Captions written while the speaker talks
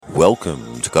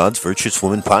Welcome to God's Virtuous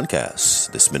Woman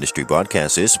Podcast. This ministry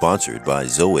broadcast is sponsored by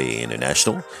Zoe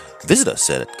International. Visit us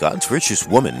at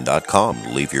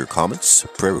godsvirtuouswoman.com. Leave your comments,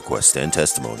 prayer requests, and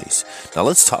testimonies. Now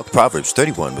let's talk Proverbs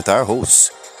 31 with our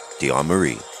host, Dion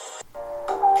Marie.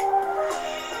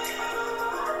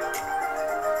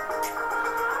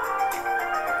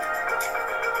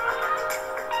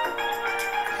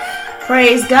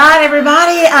 Praise God,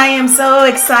 everybody. I am so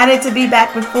excited to be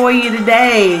back before you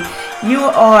today. You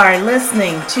are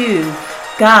listening to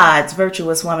God's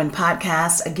Virtuous Woman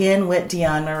Podcast, again with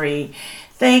Dion Marie.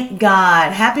 Thank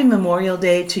God. Happy Memorial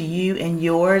Day to you and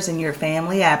yours and your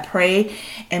family. I pray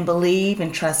and believe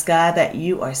and trust God that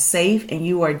you are safe and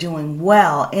you are doing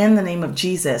well in the name of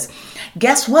Jesus.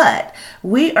 Guess what?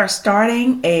 We are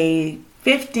starting a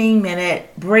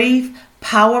 15-minute brief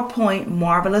PowerPoint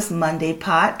Marvelous Monday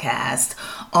podcast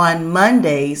on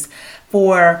Mondays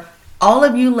for all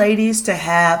of you ladies to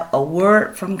have a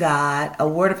word from God, a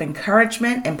word of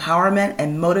encouragement, empowerment,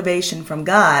 and motivation from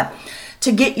God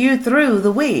to get you through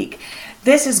the week.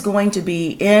 This is going to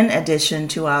be in addition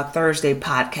to our Thursday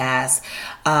podcast,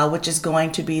 which is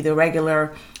going to be the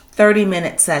regular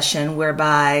 30-minute session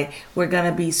whereby we're going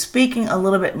to be speaking a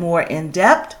little bit more in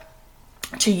depth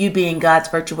to you being God's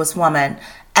virtuous woman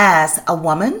as a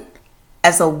woman,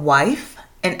 as a wife,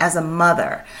 and as a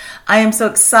mother. I am so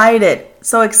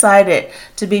excited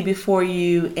to be before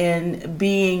you and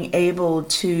being able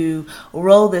to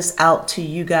roll this out to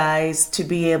you guys to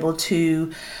be able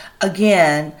to,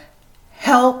 again,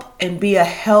 help and be a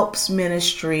helps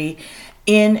ministry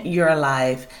in your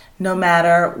life, no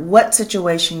matter what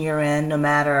situation you're in, no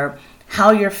matter how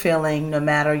you're feeling, no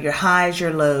matter your highs,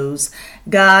 your lows.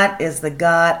 God is the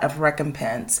God of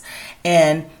recompense.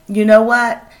 And you know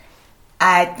what?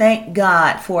 I thank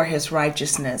God for his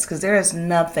righteousness, because there is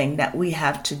nothing that we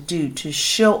have to do to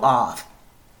show off,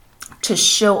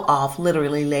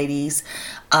 literally, ladies,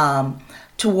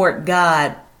 toward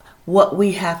God, what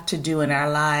we have to do in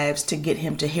our lives to get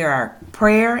him to hear our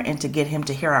prayer and to get him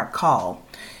to hear our call.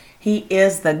 He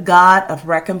is the God of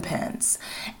recompense,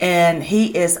 and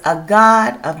he is a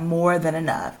God of more than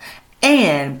enough.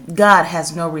 And God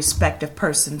has no respect of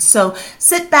persons. So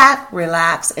sit back,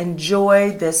 relax,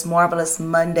 enjoy this Marvelous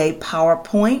Monday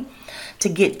PowerPoint to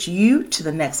get you to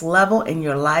the next level in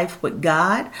your life with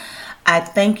God. I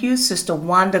thank you. Sister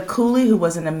Wanda Cooley, who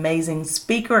was an amazing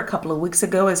speaker a couple of weeks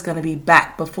ago, is going to be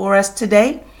back before us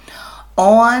today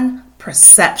on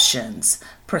perceptions.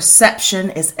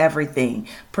 Perception is everything.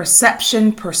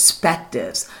 Perception,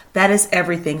 perspectives. That is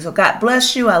everything. So God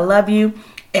bless you. I love you.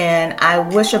 And I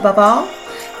wish above all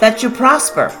that you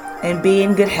prosper and be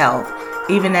in good health,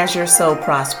 even as your soul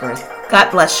prospers.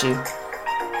 God bless you.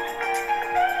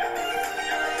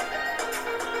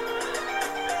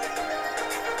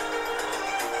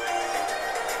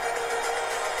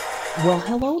 Well,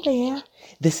 hello there.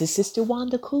 This is Sister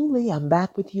Wanda Cooley. I'm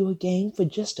back with you again for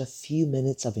just a few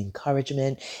minutes of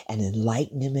encouragement and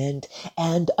enlightenment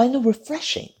and a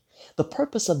refreshing. The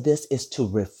purpose of this is to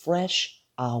refresh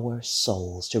our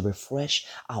souls, to refresh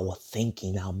our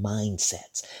thinking, our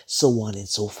mindsets, so on and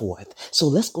so forth. So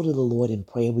let's go to the Lord in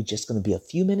prayer. We're just going to be a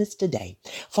few minutes today.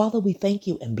 Father, we thank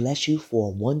you and bless you for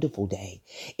a wonderful day.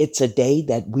 It's a day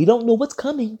that we don't know what's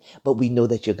coming, but we know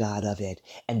that you're God of it.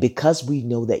 And because we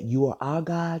know that you are our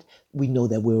God, we know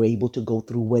that we're able to go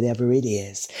through whatever it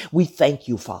is. We thank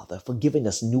you, Father, for giving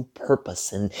us new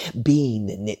purpose and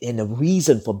being and a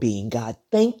reason for being. God,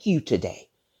 thank you today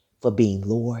for being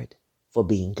Lord, for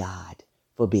being God,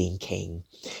 for being King.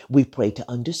 We pray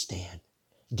to understand.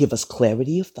 Give us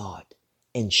clarity of thought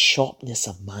and sharpness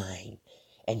of mind,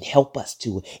 and help us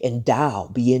to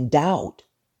be endowed.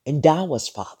 Endow us,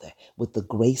 Father, with the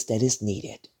grace that is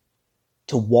needed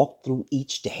to walk through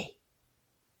each day,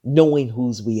 knowing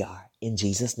whose we are. In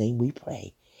Jesus' name we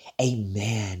pray.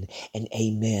 Amen and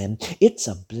amen. It's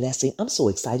a blessing. I'm so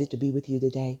excited to be with you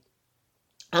today.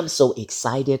 I'm so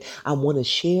excited. I want to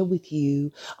share with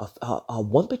you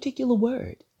one particular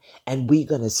word. And we're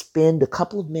going to spend a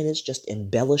couple of minutes just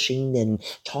embellishing and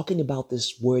talking about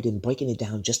this word and breaking it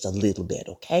down just a little bit,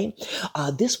 okay?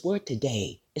 This word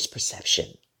today is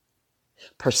perception.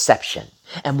 Perception.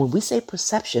 And when we say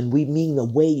perception, we mean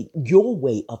your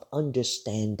way of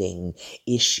understanding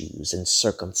issues and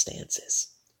circumstances.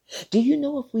 Do you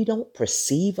know if we don't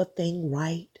perceive a thing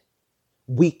right,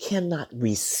 we cannot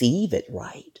receive it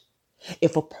right?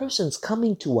 If a person's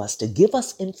coming to us to give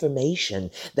us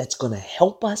information that's going to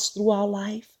help us through our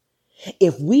life,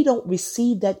 if we don't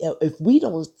see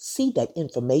that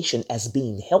information as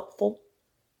being helpful,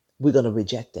 we're going to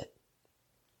reject it.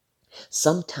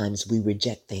 Sometimes we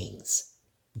reject things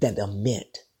that are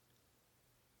meant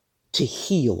to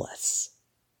heal us,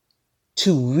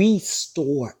 to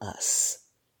restore us,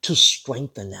 to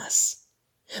strengthen us.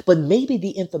 But maybe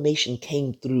the information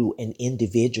came through an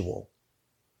individual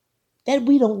that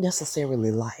we don't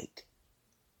necessarily like.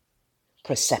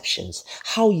 Perceptions,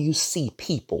 how you see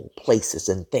people, places,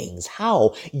 and things,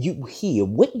 how you hear,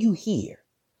 what you hear.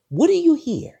 What do you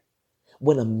hear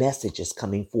when a message is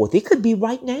coming forth? It could be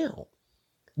right now.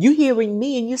 You hearing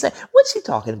me and you say, what's she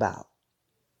talking about?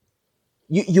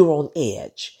 You're on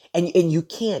edge and you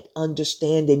can't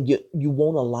understand, and you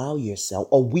won't allow yourself,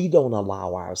 or we don't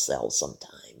allow ourselves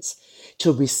sometimes,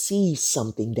 to receive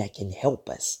something that can help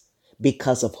us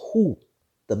because of who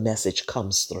the message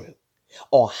comes through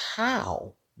or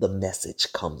how the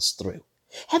message comes through.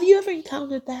 Have you ever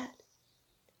encountered that?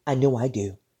 I know I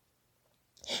do.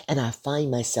 And I find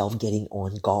myself getting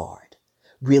on guard,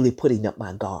 really putting up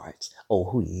my guards. Oh,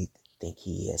 who do you think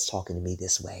he is talking to me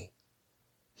this way?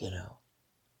 You know.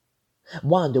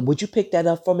 Wanda, would you pick that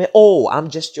up for me? Oh, I'm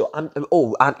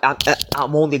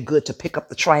only good to pick up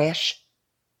the trash.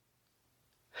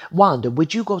 Wanda,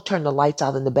 would you go turn the lights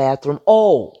out in the bathroom?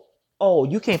 Oh,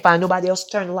 you can't find nobody else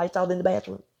to turn the lights out in the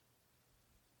bathroom?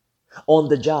 On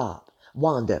the job,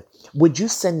 Wanda, would you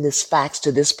send this fax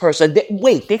to this person?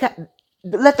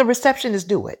 Let the receptionist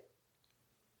do it.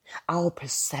 Our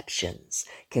perceptions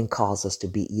can cause us to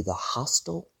be either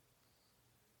hostile,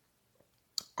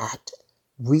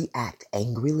 react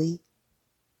angrily,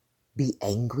 be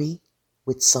angry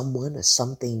with someone or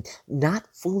something, not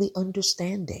fully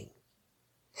understanding.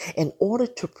 In order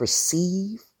to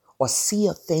perceive or see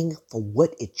a thing for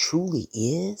what it truly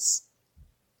is,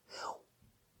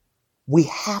 we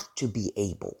have to be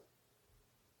able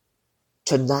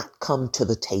to not come to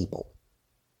the table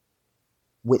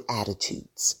with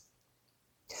attitudes.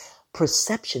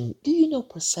 Perception, do you know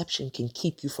perception can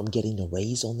keep you from getting a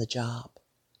raise on the job?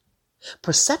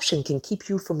 Perception can keep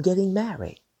you from getting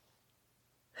married.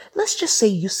 Let's just say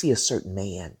you see a certain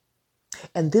man,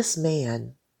 and this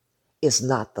man is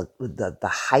not the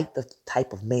height, the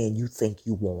type of man you think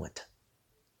you want.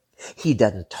 He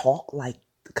doesn't talk like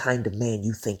the kind of man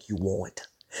you think you want.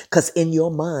 Because in your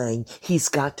mind, he's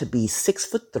got to be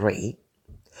 6'3",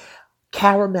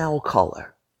 caramel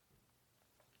color,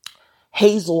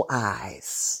 hazel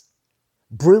eyes,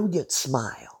 brilliant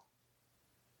smile.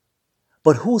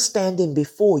 But who's standing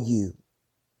before you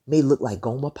may look like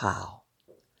Gomer Pyle.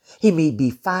 He may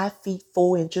be 5 feet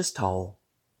 4 inches tall,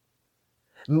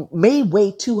 may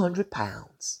weigh 200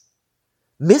 pounds,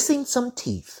 missing some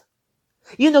teeth.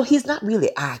 You know, he's not really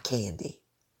eye candy,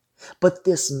 but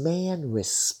this man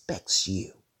respects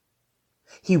you.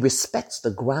 He respects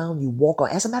the ground you walk on.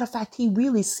 As a matter of fact, he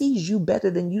really sees you better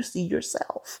than you see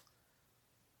yourself.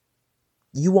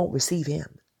 You won't receive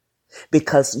him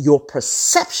because your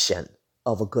perception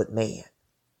of a good man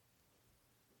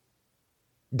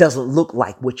doesn't look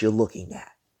like what you're looking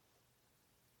at.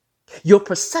 Your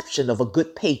perception of a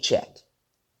good paycheck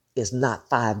is not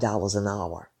 $5 an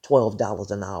hour,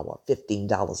 $12 an hour,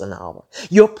 $15 an hour.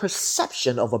 Your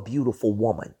perception of a beautiful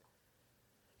woman,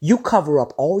 you cover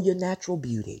up all your natural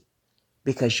beauty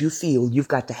because you feel you've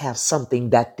got to have something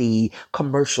that the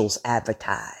commercials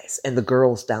advertise and the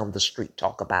girls down the street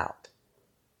talk about.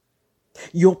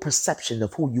 Your perception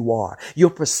of who you are,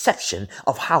 your perception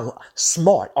of how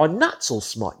smart or not so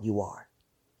smart you are.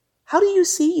 How do you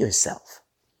see yourself?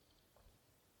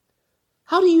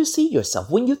 How do you see yourself?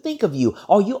 When you think of you,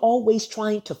 are you always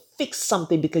trying to fix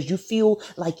something because you feel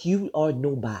like you are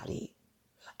nobody?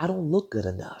 I don't look good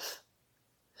enough,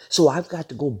 so I've got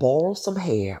to go borrow some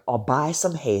hair or buy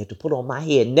some hair to put on my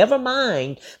head. Never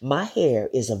mind, my hair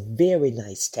is a very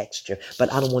nice texture,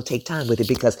 but I don't want to take time with it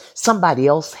because somebody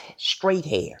else's straight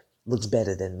hair looks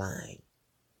better than mine.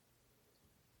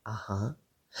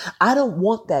 I don't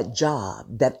want that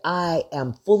job that I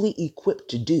am fully equipped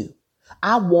to do.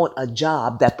 I want a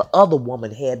job that the other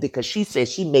woman had because she said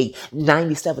she made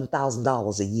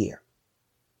 $97,000 a year.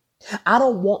 I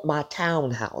don't want my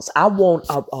townhouse. I want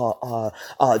a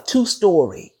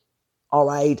 2-story, all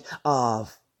right,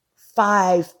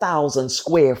 5,000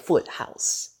 square foot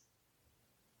house.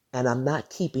 And I'm not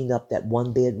keeping up that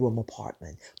 1-bedroom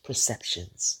apartment.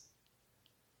 Perceptions.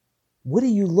 What do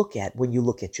you look at when you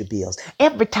look at your bills?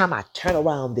 Every time I turn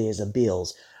around, there's a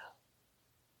bills.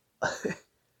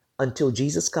 Until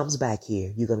Jesus comes back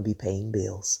here, you're going to be paying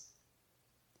bills.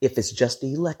 If it's just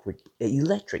the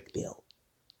electric bill.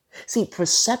 See,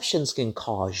 perceptions can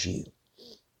cause you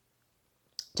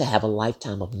to have a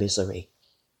lifetime of misery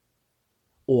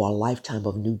or a lifetime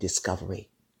of new discovery.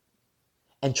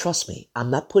 And trust me,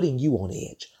 I'm not putting you on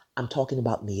edge. I'm talking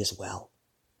about me as well.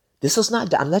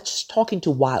 I'm not just talking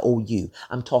to YOU.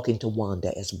 I'm talking to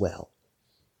Wanda as well.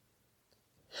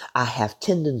 I have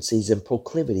tendencies and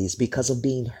proclivities because of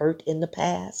being hurt in the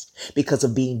past, because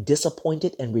of being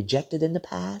disappointed and rejected in the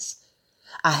past.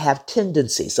 I have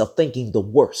tendencies of thinking the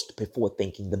worst before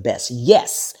thinking the best.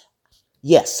 Yes,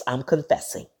 I'm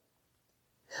confessing.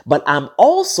 But I'm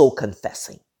also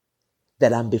confessing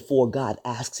that I'm before God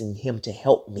asking him to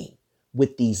help me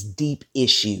with these deep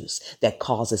issues that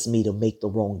causes me to make the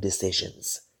wrong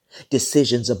decisions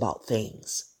about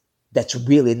things that's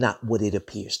really not what it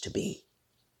appears to be.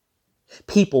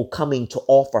 People coming to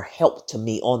offer help to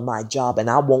me on my job and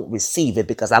I won't receive it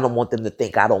because I don't want them to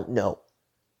think I don't know.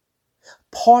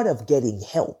 Part of getting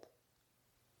help,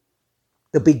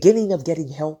 the beginning of getting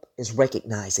help is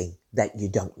recognizing that you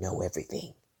don't know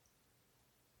everything.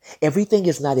 Everything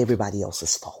is not everybody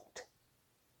else's fault.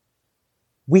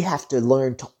 We have to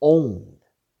learn to own.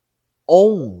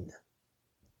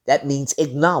 That means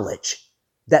acknowledge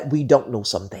that we don't know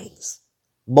some things.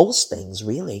 Most things,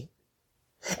 really.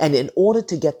 And in order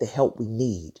to get the help we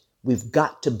need, we've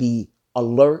got to be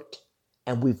alert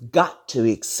and we've got to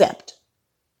accept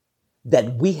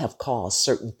that we have caused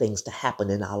certain things to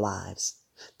happen in our lives.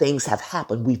 Things have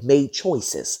happened. We've made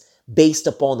choices based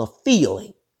upon a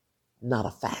feeling, not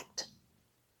a fact.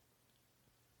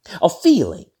 A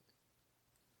feeling,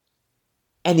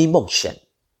 an emotion.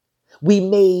 We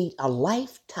made a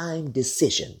lifetime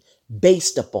decision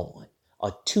based upon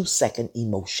a 2-second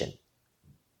emotion.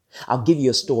 I'll give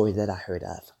you a story that I heard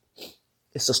of.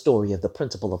 It's a story of the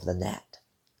principle of the gnat.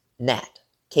 Gnat,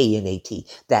 K-N-A-T,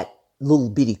 that little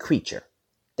bitty creature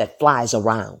that flies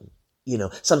around. You know,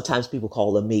 sometimes people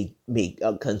call them,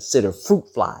 consider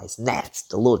fruit flies, gnats,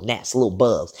 the little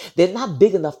bugs. They're not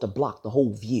big enough to block the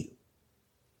whole view.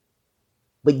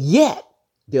 But yet,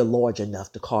 they're large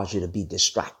enough to cause you to be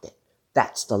distracted.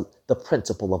 That's the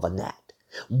principle of a gnat.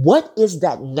 What is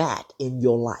that gnat in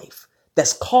your life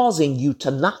that's causing you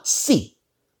to not see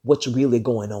what's really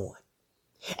going on?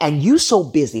 And you so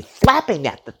busy flapping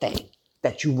at the thing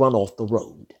that you run off the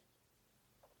road.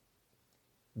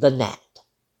 The gnat.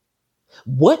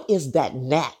 What is that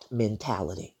gnat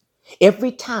mentality?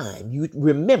 Every time you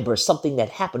remember something that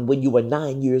happened when you were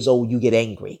 9 years old, you get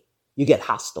angry. You get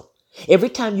hostile. Every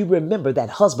time you remember that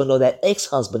husband or that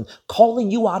ex-husband calling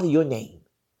you out of your name,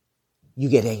 you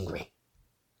get angry.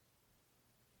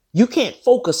 You can't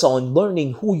focus on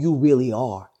learning who you really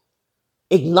are,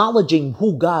 acknowledging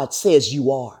who God says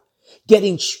you are,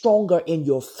 getting stronger in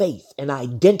your faith and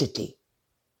identity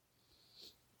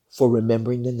for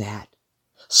remembering the gnat,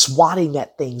 swatting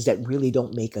at things that really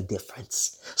don't make a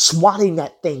difference, swatting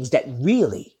at things that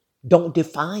really don't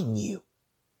define you.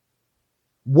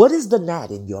 What is the gnat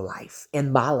in your life,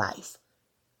 in my life?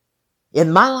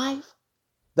 In my life,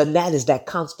 the gnat is that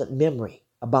constant memory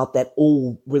about that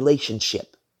old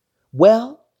relationship.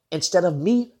 Well, instead of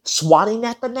me swatting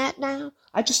at the gnat now,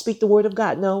 I just speak the word of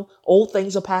God. No, old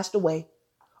things are passed away.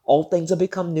 All things have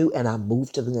become new, and I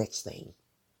move to the next thing.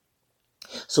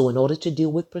 So in order to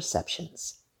deal with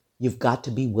perceptions, you've got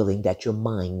to be willing that your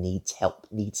mind needs help,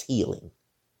 needs healing.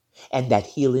 And that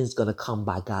healing is going to come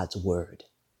by God's word.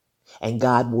 And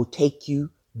God will take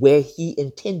you where he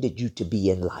intended you to be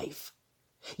in life.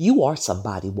 You are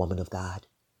somebody, woman of God.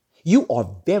 You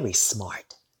are very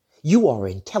smart. You are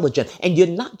intelligent. And you're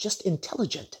not just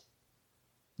intelligent.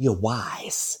 You're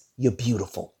wise. You're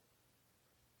beautiful.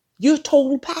 You're a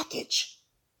total package.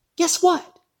 Guess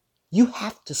what? You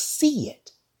have to see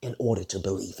it in order to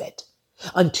believe it.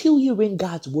 Until you're in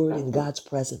God's word, in God's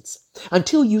presence,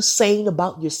 until you're saying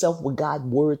about yourself what God's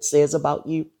word says about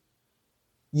you,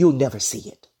 you'll never see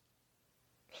it.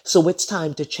 So it's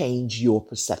time to change your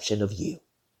perception of you.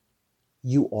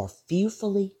 You are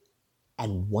fearfully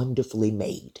and wonderfully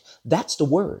made. That's the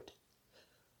word.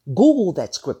 Google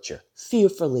that scripture,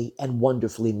 fearfully and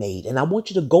wonderfully made. And I want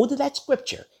you to go to that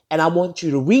scripture and I want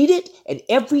you to read it. And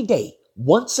every day,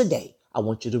 once a day, I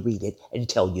want you to read it and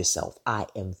tell yourself, I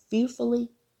am fearfully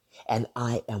and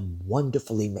I am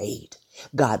wonderfully made.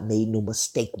 God made no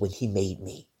mistake when he made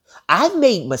me. I've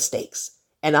made mistakes.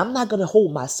 And I'm not going to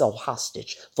hold myself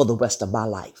hostage for the rest of my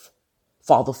life.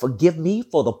 Father, forgive me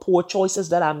for the poor choices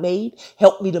that I made.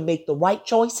 Help me to make the right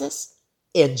choices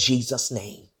in Jesus'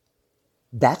 name.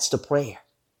 That's the prayer.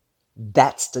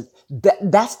 That's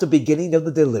the beginning of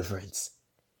the deliverance.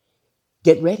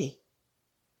 Get ready.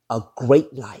 A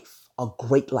great life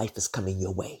is coming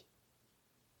your way.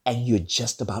 And you're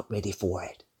just about ready for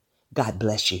it. God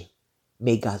bless you.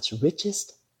 May God's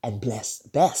richest and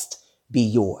best be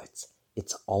yours.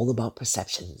 It's all about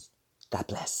perceptions. God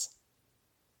bless.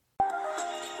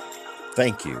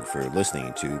 Thank you for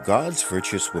listening to God's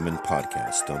Virtuous Woman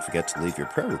podcast. Don't forget to leave your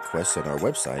prayer requests on our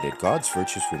website at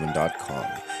godsvirtuouswoman.com.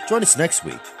 Join us next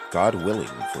week, God willing,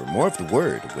 for more of the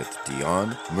Word with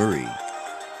Dion Murray.